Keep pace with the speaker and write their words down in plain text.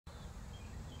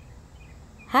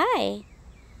Hi!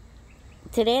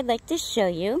 Today I'd like to show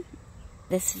you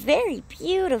this very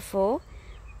beautiful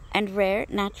and rare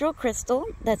natural crystal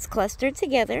that's clustered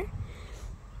together.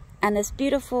 And this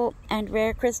beautiful and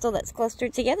rare crystal that's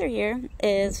clustered together here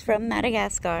is from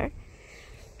Madagascar.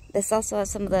 This also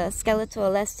has some of the skeletal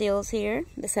celestials here.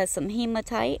 This has some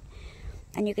hematite.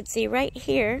 And you can see right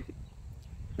here,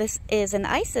 this is an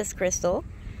Isis crystal.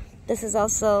 This is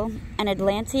also an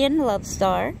Atlantean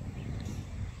Lovestar.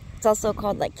 It's also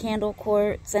called like candle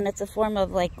quartz, and it's a form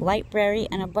of like library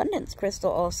and abundance crystal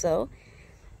also.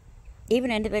 Even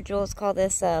individuals call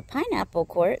this pineapple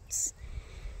quartz.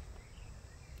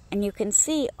 And you can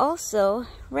see also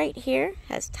right here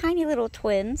has tiny little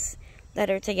twins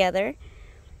that are together.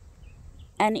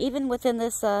 And even within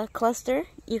this cluster,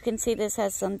 you can see this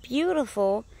has some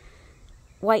beautiful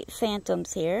white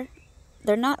phantoms here.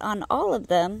 They're not on all of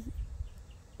them,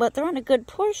 but they're on a good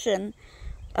portion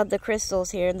of the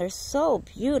crystals here, and they're so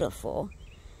beautiful.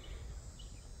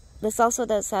 This also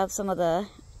does have some of the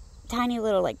tiny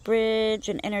little like bridge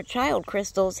and InnerChild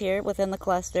crystals here within the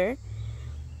cluster.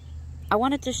 I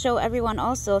wanted to show everyone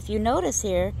also, if you notice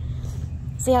here,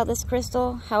 see how this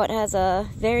crystal, how it has a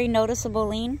very noticeable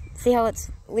lean? See how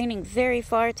it's leaning very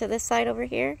far to this side over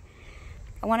here?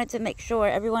 I wanted to make sure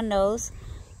everyone knows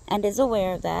and is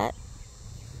aware of that.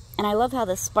 And I love how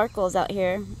the sparkles out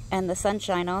here and the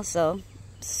sunshine also.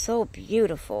 So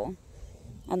beautiful.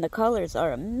 And the colors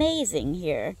are amazing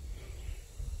here.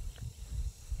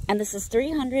 And this is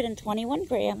 321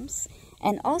 grams.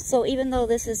 And also, even though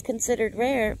this is considered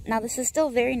rare, now this is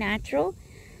still very natural.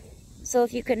 So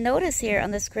if you can notice here on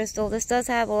this crystal, this does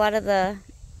have a lot of the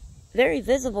very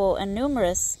visible and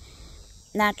numerous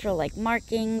natural like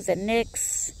markings and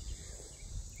nicks,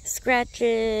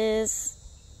 scratches,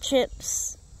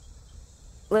 chips,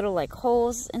 little like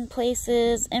holes in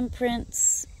places,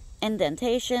 imprints,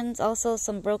 indentations, also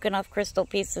some broken off crystal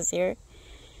pieces here.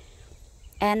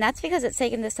 And that's because it's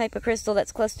taken this type of crystal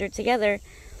that's clustered together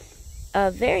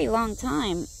a very long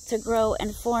time to grow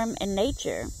and form in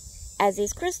nature. As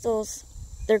these crystals,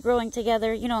 they're growing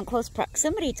together, you know, in close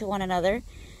proximity to one another.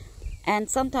 And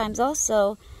sometimes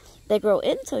also they grow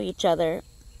into each other.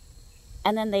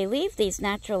 And then they leave these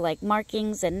natural like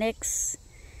markings and nicks,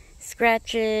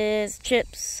 scratches,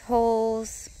 chips,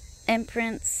 holes,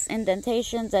 imprints,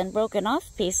 indentations, and broken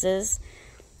off pieces,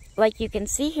 like you can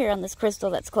see here on this crystal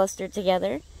that's clustered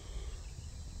together.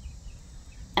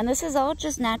 And this is all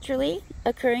just naturally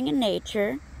occurring in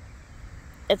nature.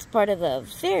 It's part of the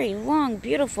very long,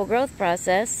 beautiful growth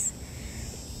process.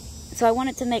 So I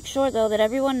wanted to make sure, though, that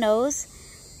everyone knows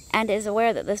and is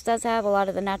aware that this does have a lot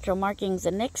of the natural markings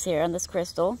and nicks here on this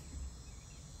crystal.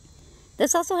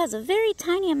 This also has a very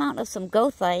tiny amount of some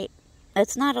goethite.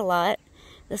 It's not a lot.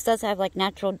 This does have like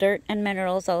natural dirt and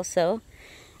minerals also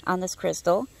on this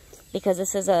crystal, because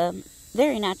this is a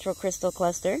very natural crystal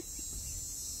cluster.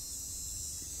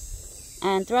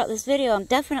 And throughout this video, I'm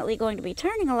definitely going to be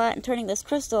turning a lot and turning this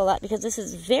crystal a lot, because this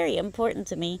is very important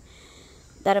to me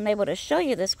that I'm able to show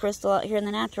you this crystal out here in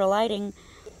the natural lighting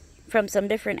from some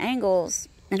different angles.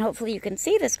 And hopefully you can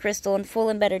see this crystal in full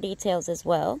and better details as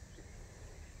well.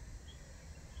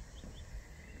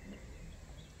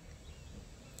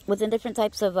 Within different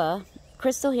types of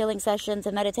crystal healing sessions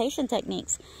and meditation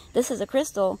techniques, this is a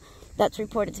crystal that's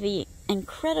reported to be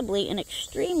incredibly and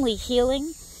extremely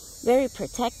healing, very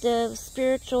protective,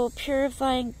 spiritual,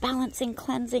 purifying, balancing,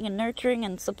 cleansing, and nurturing,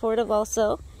 and supportive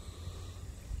also.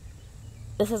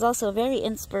 This is also very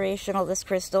inspirational, this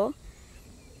crystal.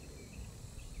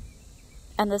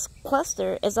 And this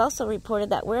cluster is also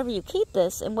reported that wherever you keep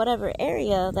this, in whatever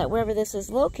area, that wherever this is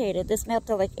located, this may help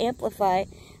to like amplify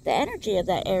the energy of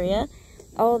that area.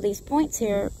 All of these points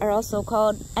here are also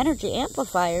called energy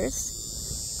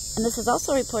amplifiers. And this is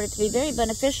also reported to be very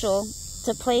beneficial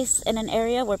to place in an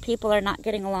area where people are not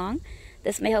getting along.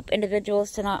 This may help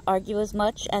individuals to not argue as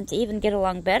much and to even get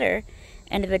along better,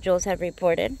 individuals have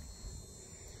reported.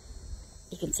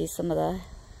 You can see some of the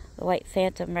white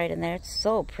phantom right in there. It's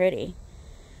so pretty.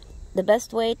 The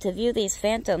best way to view these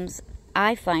phantoms,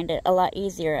 I find it a lot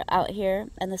easier out here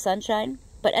in the sunshine,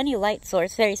 but any light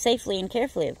source, very safely and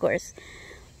carefully, of course.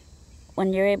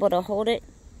 When you're able to hold it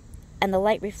and the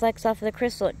light reflects off of the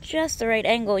crystal at just the right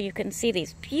angle, you can see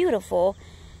these beautiful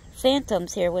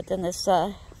phantoms here within this,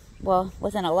 well,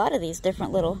 within a lot of these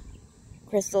different little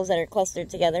crystals that are clustered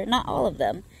together. Not all of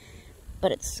them,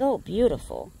 but it's so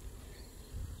beautiful.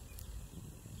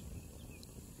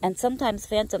 And sometimes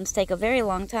phantoms take a very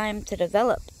long time to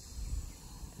develop.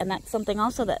 And that's something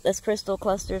also that this crystal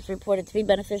cluster is reported to be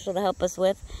beneficial to help us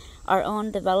with. Our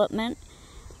own development,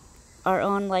 our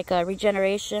own like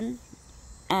regeneration,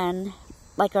 and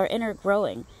like our inner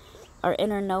growing, our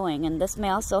inner knowing. And this may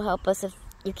also help us if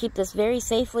you keep this very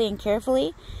safely and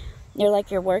carefully near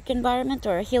like your work environment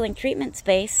or a healing treatment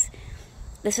space.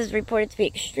 This is reported to be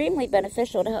extremely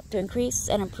beneficial to help to increase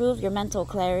and improve your mental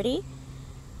clarity.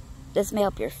 This may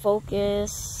help your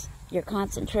focus, your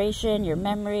concentration, your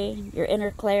memory, your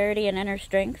inner clarity and inner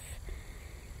strength.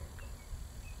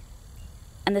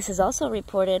 And this is also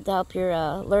reported to help your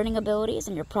learning abilities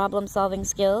and your problem-solving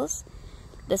skills.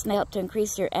 This may help to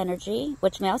increase your energy,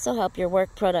 which may also help your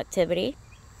work productivity.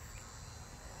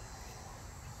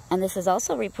 And this is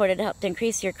also reported to help to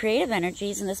increase your creative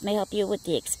energies, and this may help you with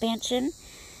the expansion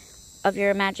of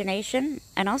your imagination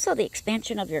and also the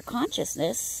expansion of your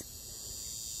consciousness.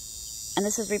 And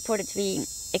this is reported to be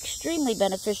extremely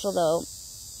beneficial, though,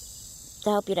 to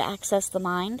help you to access the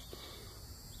mind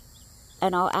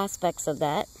and all aspects of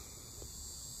that.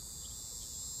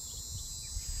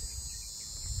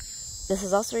 This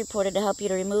is also reported to help you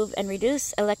to remove and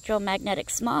reduce electromagnetic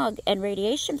smog and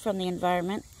radiation from the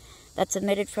environment that's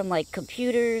emitted from like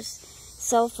computers,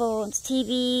 cell phones,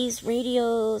 TVs,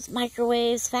 radios,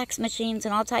 microwaves, fax machines,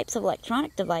 and all types of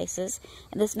electronic devices.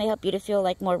 And this may help you to feel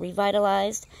like more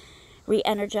revitalized,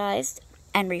 re-energized,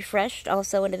 and refreshed.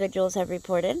 Also, individuals have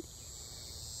reported.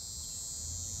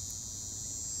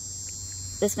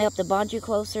 This may help to bond you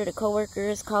closer to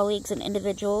coworkers, colleagues, and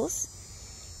individuals.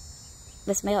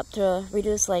 This may help to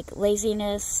reduce like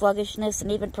laziness, sluggishness,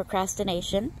 and even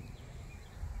procrastination.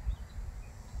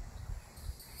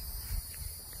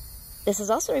 This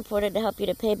is also reported to help you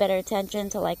to pay better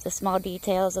attention to like the small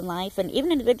details in life, and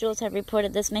even individuals have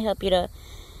reported this may help you to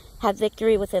have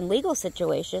victory within legal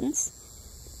situations.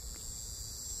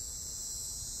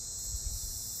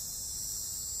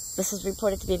 This is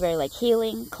reported to be very like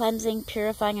healing, cleansing,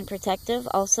 purifying, and protective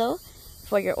also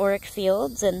for your auric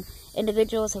fields. And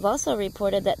individuals have also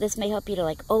reported that this may help you to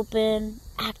like open,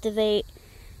 activate,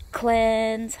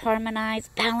 cleanse, harmonize,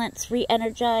 balance,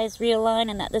 re-energize, realign,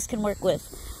 and that this can work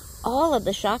with all of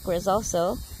the chakras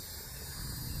also.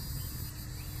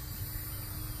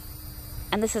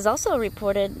 And this is also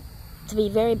reported to be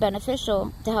very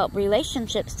beneficial to help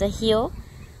relationships to heal,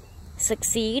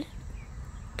 succeed,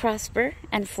 prosper,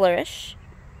 and flourish.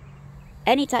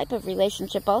 Any type of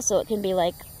relationship also. It can be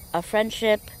like a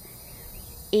friendship,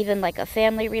 even like a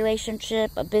family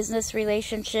relationship, a business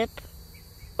relationship,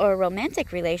 or a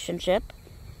romantic relationship.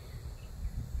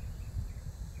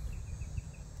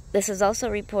 This is also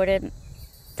reported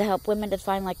to help women to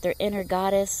find like their inner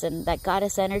goddess and that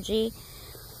goddess energy.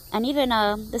 And even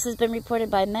this has been reported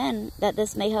by men that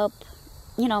this may help,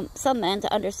 you know, some men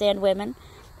to understand women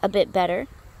a bit better.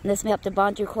 And this may help to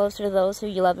bond you closer to those who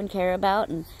you love and care about.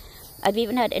 And I've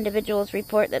even had individuals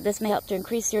report that this may help to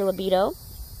increase your libido.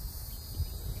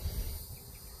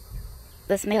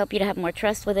 This may help you to have more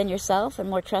trust within yourself and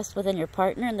more trust within your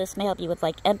partner. And this may help you with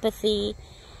like empathy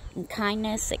and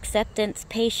kindness, acceptance,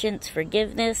 patience,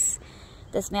 forgiveness.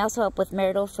 This may also help with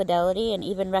marital fidelity and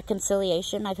even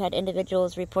reconciliation. I've had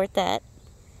individuals report that.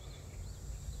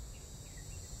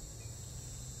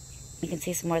 You can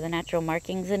see some more of the natural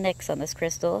markings and nicks on this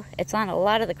crystal. It's on a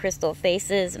lot of the crystal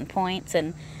faces and points,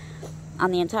 and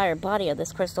on the entire body of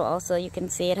this crystal also. You can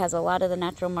see it has a lot of the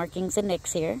natural markings and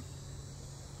nicks here.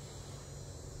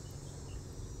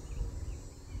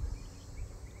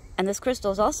 And this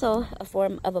crystal is also a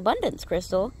form of abundance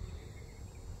crystal.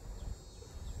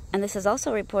 And this is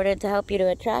also reported to help you to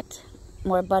attract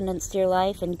more abundance to your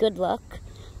life and good luck,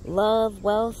 love,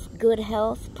 wealth, good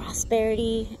health,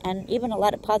 prosperity, and even a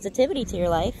lot of positivity to your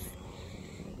life.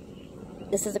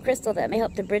 This is a crystal that may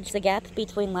help to bridge the gap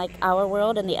between like our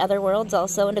world and the other worlds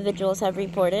also, individuals have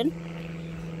reported.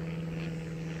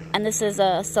 And this is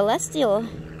a celestial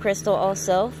crystal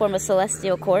also, form of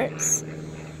celestial quartz.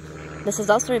 This is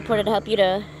also reported to help you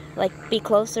to like be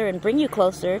closer and bring you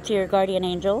closer to your guardian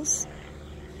angels.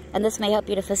 And this may help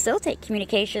you to facilitate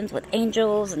communications with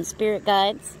angels and spirit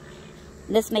guides.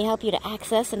 This may help you to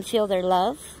access and feel their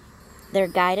love, their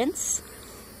guidance,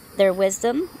 their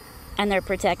wisdom, and their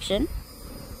protection.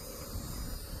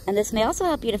 And this may also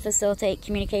help you to facilitate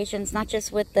communications not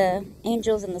just with the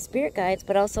angels and the spirit guides,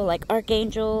 but also like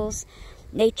archangels,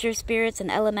 nature spirits,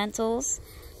 and elementals,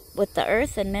 with the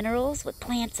earth and minerals, with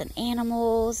plants and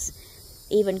animals,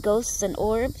 even ghosts and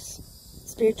orbs,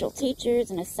 spiritual teachers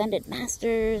and ascended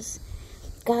masters,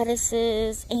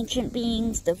 goddesses, ancient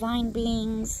beings, divine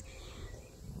beings,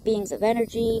 beings of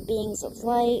energy, beings of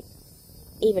light,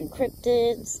 even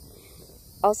cryptids,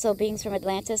 also beings from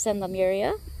Atlantis and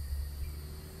Lemuria,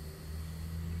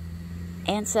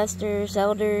 ancestors,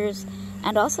 elders,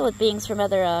 and also with beings from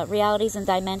other realities and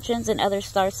dimensions and other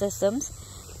star systems.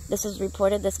 This is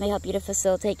reported. This may help you to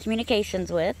facilitate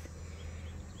communications with.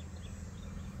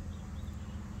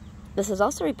 This is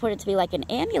also reported to be like an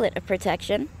amulet of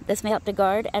protection. This may help to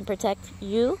guard and protect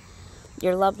you,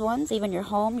 your loved ones, even your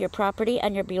home, your property,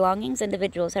 and your belongings,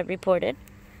 individuals have reported.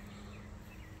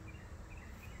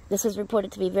 This is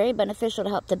reported to be very beneficial to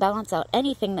help to balance out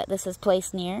anything that this is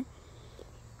placed near.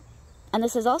 And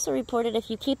this is also reported, if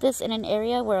you keep this in an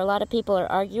area where a lot of people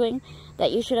are arguing,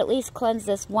 that you should at least cleanse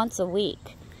this once a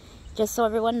week, just so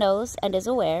everyone knows and is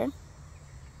aware.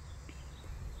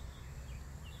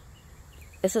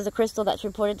 This is a crystal that's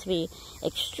reported to be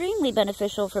extremely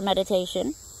beneficial for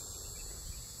meditation.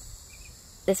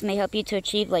 This may help you to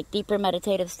achieve like deeper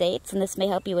meditative states, and this may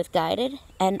help you with guided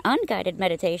and unguided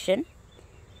meditation.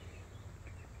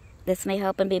 This may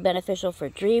help and be beneficial for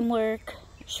dream work,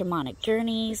 shamanic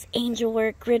journeys, angel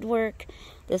work, grid work.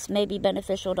 This may be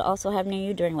beneficial to also have near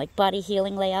you during like body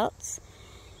healing layouts.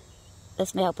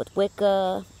 This may help with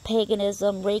Wicca,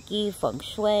 paganism, Reiki, Feng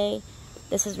Shui.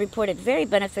 This is reported very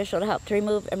beneficial to help to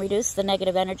remove and reduce the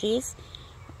negative energies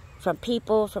from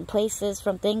people, from places,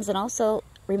 from things, and also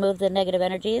remove the negative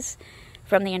energies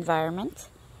from the environment.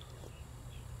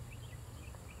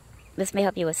 This may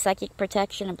help you with psychic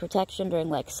protection and protection during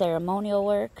like ceremonial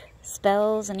work,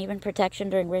 spells, and even protection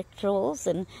during rituals.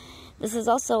 And this has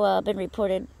also been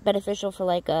reported beneficial for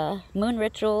like moon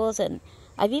rituals, and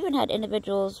I've even had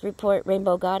individuals report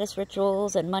rainbow goddess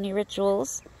rituals and money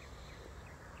rituals.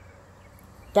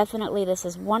 Definitely this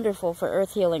is wonderful for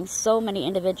earth healing. So many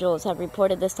individuals have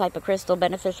reported this type of crystal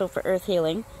beneficial for earth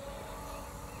healing.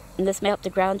 And this may help to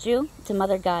ground you to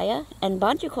Mother Gaia and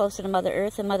bond you closer to Mother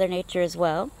Earth and Mother Nature as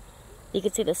well. You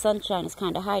can see the sunshine is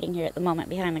kind of hiding here at the moment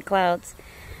behind the clouds.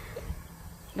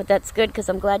 But that's good, because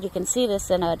I'm glad you can see this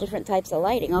in different types of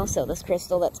lighting also, this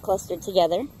crystal that's clustered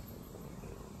together.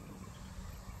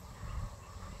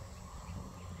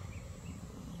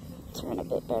 Turn a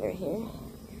bit better here.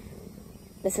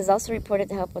 This is also reported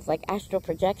to help with like astral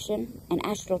projection and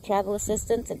astral travel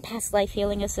assistance and past life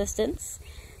healing assistance.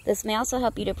 This may also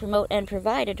help you to promote and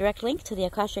provide a direct link to the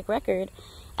Akashic Record,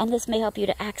 and this may help you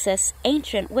to access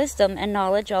ancient wisdom and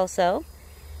knowledge also.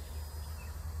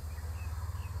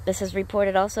 This is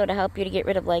reported also to help you to get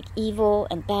rid of like evil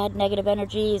and bad negative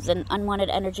energies and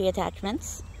unwanted energy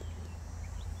attachments.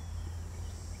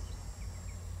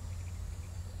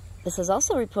 This is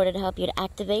also reported to help you to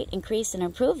activate, increase, and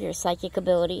improve your psychic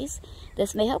abilities.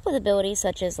 This may help with abilities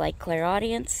such as like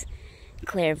clairaudience,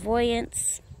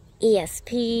 clairvoyance,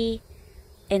 ESP,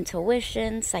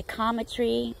 intuition,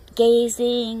 psychometry,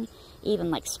 gazing,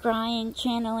 even like scrying,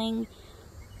 channeling,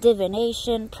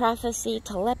 divination, prophecy,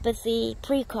 telepathy,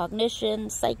 precognition,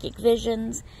 psychic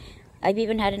visions. I've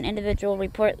even had an individual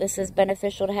report this is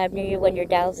beneficial to have near you when you're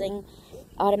dowsing,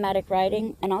 automatic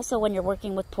writing, and also when you're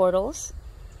working with portals.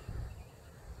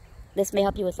 This may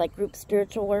help you with like group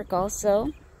spiritual work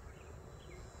also.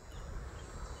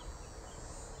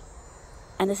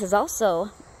 And this is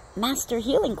also Master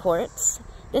Healing Quartz.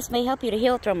 This may help you to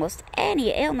heal through almost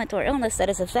any ailment or illness that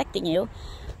is affecting you.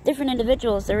 Different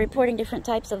individuals, they're reporting different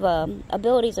types of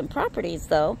abilities and properties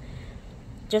though.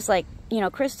 Just like, you know,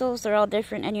 crystals, they're all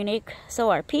different and unique.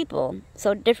 So are people.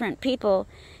 So different people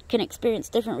can experience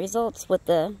different results with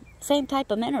the same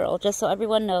type of mineral, just so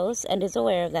everyone knows and is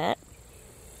aware of that.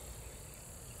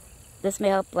 This may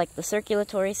help like the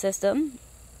circulatory system.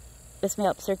 This may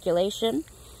help circulation.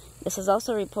 This is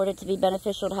also reported to be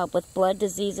beneficial to help with blood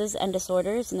diseases and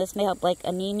disorders, and this may help like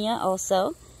anemia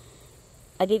also.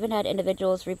 I've even had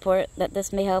individuals report that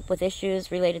this may help with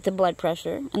issues related to blood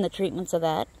pressure and the treatments of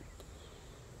that.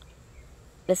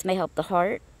 This may help the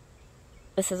heart.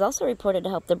 This is also reported to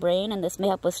help the brain, and this may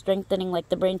help with strengthening like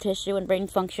the brain tissue and brain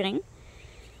functioning.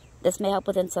 This may help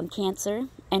within some cancer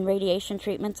and radiation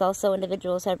treatments also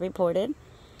individuals have reported.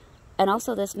 And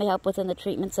also this may help within the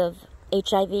treatments of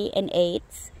HIV and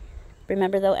AIDS.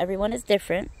 Remember though, everyone is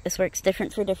different. This works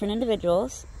different for different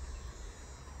individuals.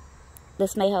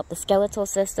 This may help the skeletal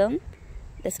system.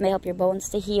 This may help your bones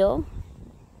to heal.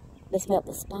 This may help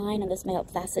the spine, and this may help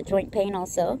facet joint pain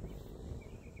also.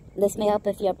 This may help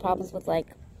if you have problems with like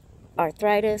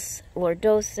arthritis,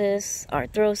 lordosis,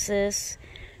 arthrosis,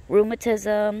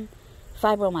 rheumatism,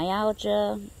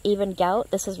 fibromyalgia, even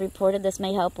gout. This is reported this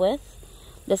may help with.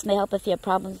 This may help if you have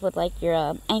problems with like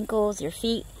your ankles, your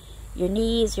feet, your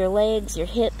knees, your legs, your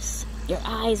hips, your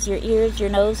eyes, your ears, your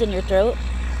nose, and your throat.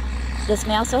 This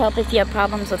may also help if you have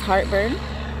problems with heartburn.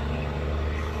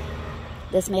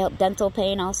 This may help dental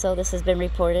pain also. This has been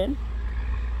reported.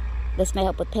 This may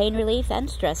help with pain relief and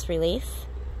stress relief.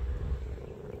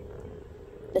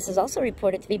 This is also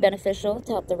reported to be beneficial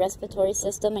to help the respiratory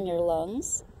system and your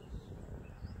lungs.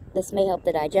 This may help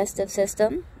the digestive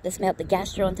system. This may help the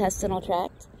gastrointestinal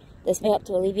tract. This may help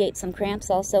to alleviate some cramps,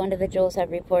 also individuals have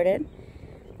reported.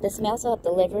 This may also help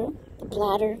the liver, the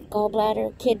bladder,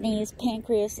 gallbladder, kidneys,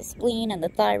 pancreas, the spleen, and the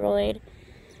thyroid.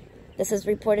 This is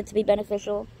reported to be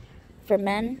beneficial for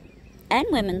men and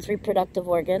women's reproductive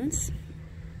organs.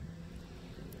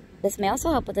 This may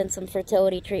also help within some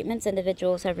fertility treatments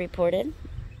individuals have reported.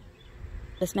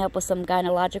 This may help with some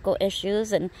gynecological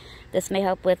issues, and this may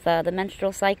help with the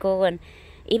menstrual cycle and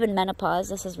even menopause.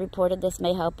 This is reported this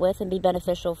may help with and be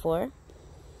beneficial for.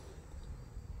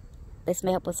 This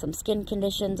may help with some skin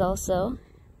conditions also,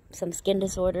 some skin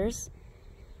disorders.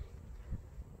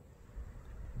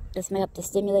 This may help to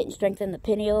stimulate and strengthen the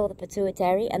pineal, the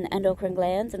pituitary, and the endocrine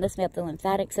glands, and this may help the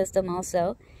lymphatic system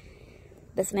also.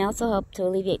 This may also help to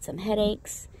alleviate some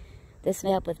headaches. This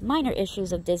may help with minor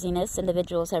issues of dizziness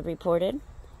individuals have reported.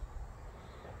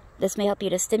 This may help you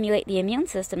to stimulate the immune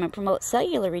system and promote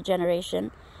cellular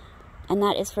regeneration, and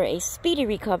that is for a speedy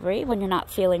recovery when you're not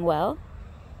feeling well.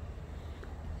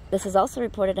 This is also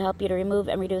reported to help you to remove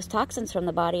and reduce toxins from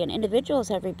the body, and individuals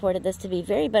have reported this to be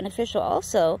very beneficial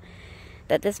also,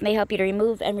 that this may help you to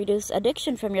remove and reduce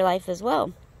addiction from your life as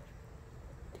well.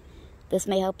 This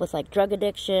may help with like drug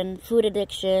addiction, food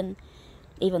addiction,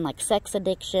 even like sex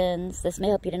addictions. This may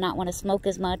help you to not want to smoke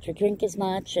as much or drink as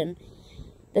much. And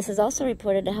this is also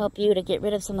reported to help you to get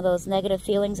rid of some of those negative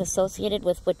feelings associated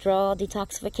with withdrawal,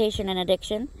 detoxification, and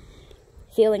addiction.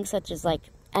 Feelings such as like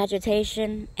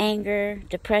agitation, anger,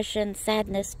 depression,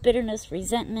 sadness, bitterness,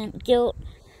 resentment, guilt,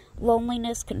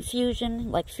 loneliness,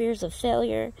 confusion, like fears of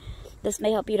failure. This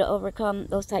may help you to overcome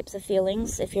those types of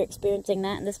feelings if you're experiencing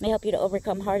that. And this may help you to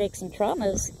overcome heartaches and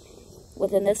traumas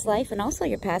within this life and also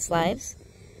your past lives.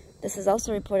 This is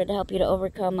also reported to help you to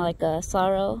overcome like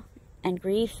sorrow and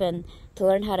grief, and to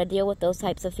learn how to deal with those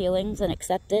types of feelings and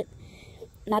accept it.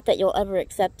 Not that you'll ever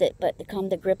accept it, but to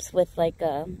come to grips with like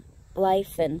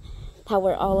life and how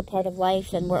we're all a part of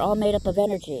life, and we're all made up of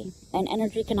energy. And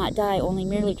energy cannot die, only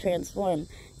merely transform.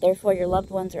 Therefore, your loved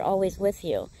ones are always with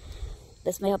you.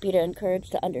 This may help you to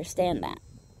encourage to understand that.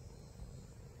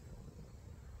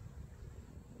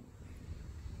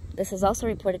 This is also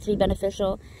reported to be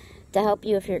beneficial to help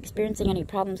you if you're experiencing any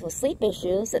problems with sleep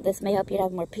issues, that this may help you to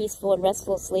have more peaceful and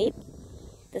restful sleep.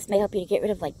 This may help you to get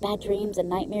rid of like bad dreams and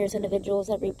nightmares individuals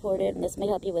have reported, and this may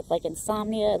help you with like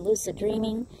insomnia and lucid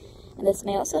dreaming. And this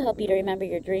may also help you to remember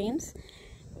your dreams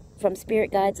from spirit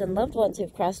guides and loved ones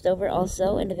who've crossed over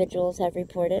also, individuals have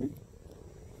reported.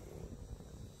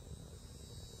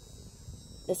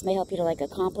 This may help you to like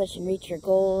accomplish and reach your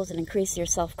goals and increase your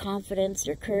self-confidence,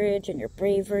 your courage, and your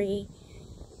bravery.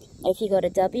 If you go to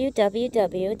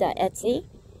www.etsy,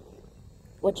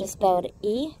 which is spelled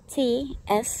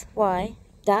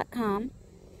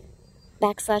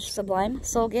etsy.com/Sublime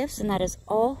Soul Gifts, and that is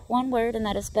all one word, and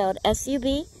that is spelled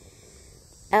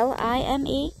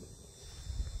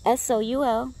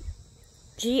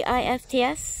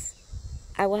SUBLIMESOULGIFTS.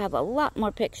 I will have a lot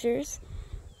more pictures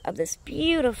of this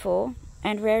beautiful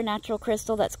and rare natural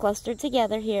crystal that's clustered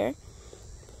together here.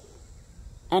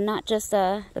 And not just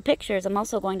the pictures, I'm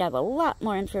also going to have a lot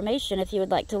more information if you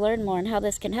would like to learn more on how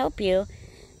this can help you,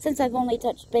 since I've only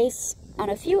touched base on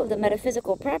a few of the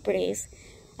metaphysical properties,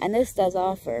 and this does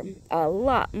offer a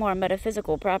lot more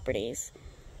metaphysical properties.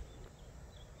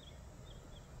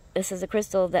 This is a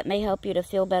crystal that may help you to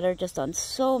feel better just on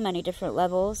so many different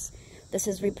levels. This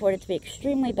is reported to be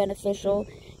extremely beneficial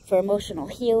for emotional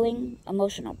healing,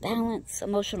 emotional balance,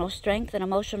 emotional strength, and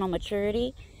emotional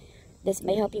maturity. This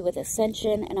may help you with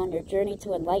ascension and on your journey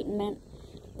to enlightenment.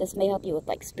 This may help you with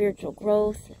like spiritual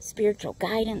growth, spiritual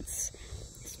guidance,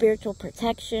 spiritual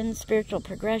protection, spiritual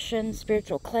progression,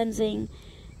 spiritual cleansing,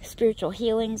 spiritual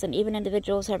healings, and even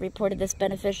individuals have reported this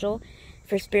beneficial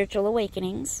for spiritual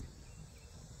awakenings.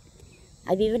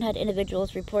 I've even had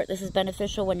individuals report this is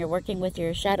beneficial when you're working with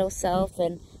your shadow self,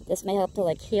 and this may help to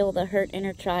like heal the hurt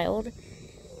inner child.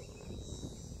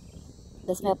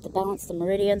 This may help to balance the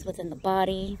meridians within the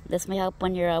body. This may help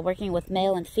when you're working with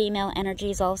male and female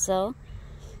energies also.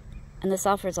 And this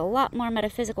offers a lot more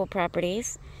metaphysical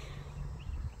properties.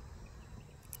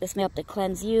 This may help to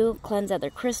cleanse you, cleanse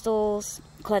other crystals,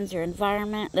 cleanse your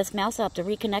environment. This may also help to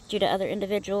reconnect you to other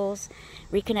individuals,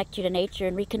 reconnect you to nature,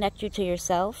 and reconnect you to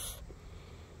yourself.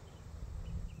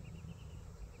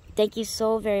 Thank you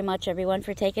so very much, everyone,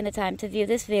 for taking the time to view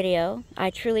this video.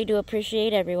 I truly do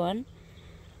appreciate everyone.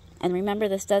 And remember,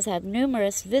 this does have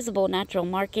numerous visible natural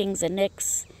markings and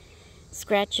nicks,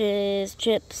 scratches,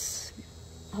 chips,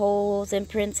 holes,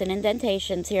 imprints, and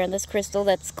indentations here on this crystal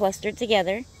that's clustered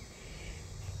together.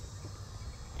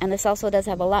 And this also does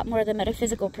have a lot more of the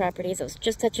metaphysical properties. I was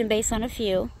just touching base on a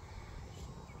few.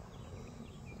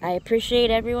 I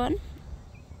appreciate everyone.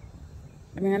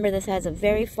 Remember, this has a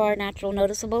very far natural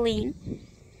noticeable lean.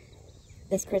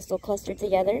 This crystal clustered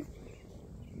together.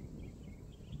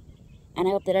 And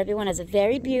I hope that everyone has a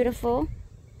very beautiful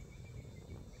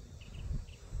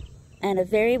and a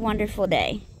very wonderful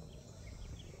day.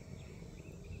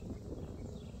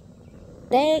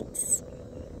 Thanks.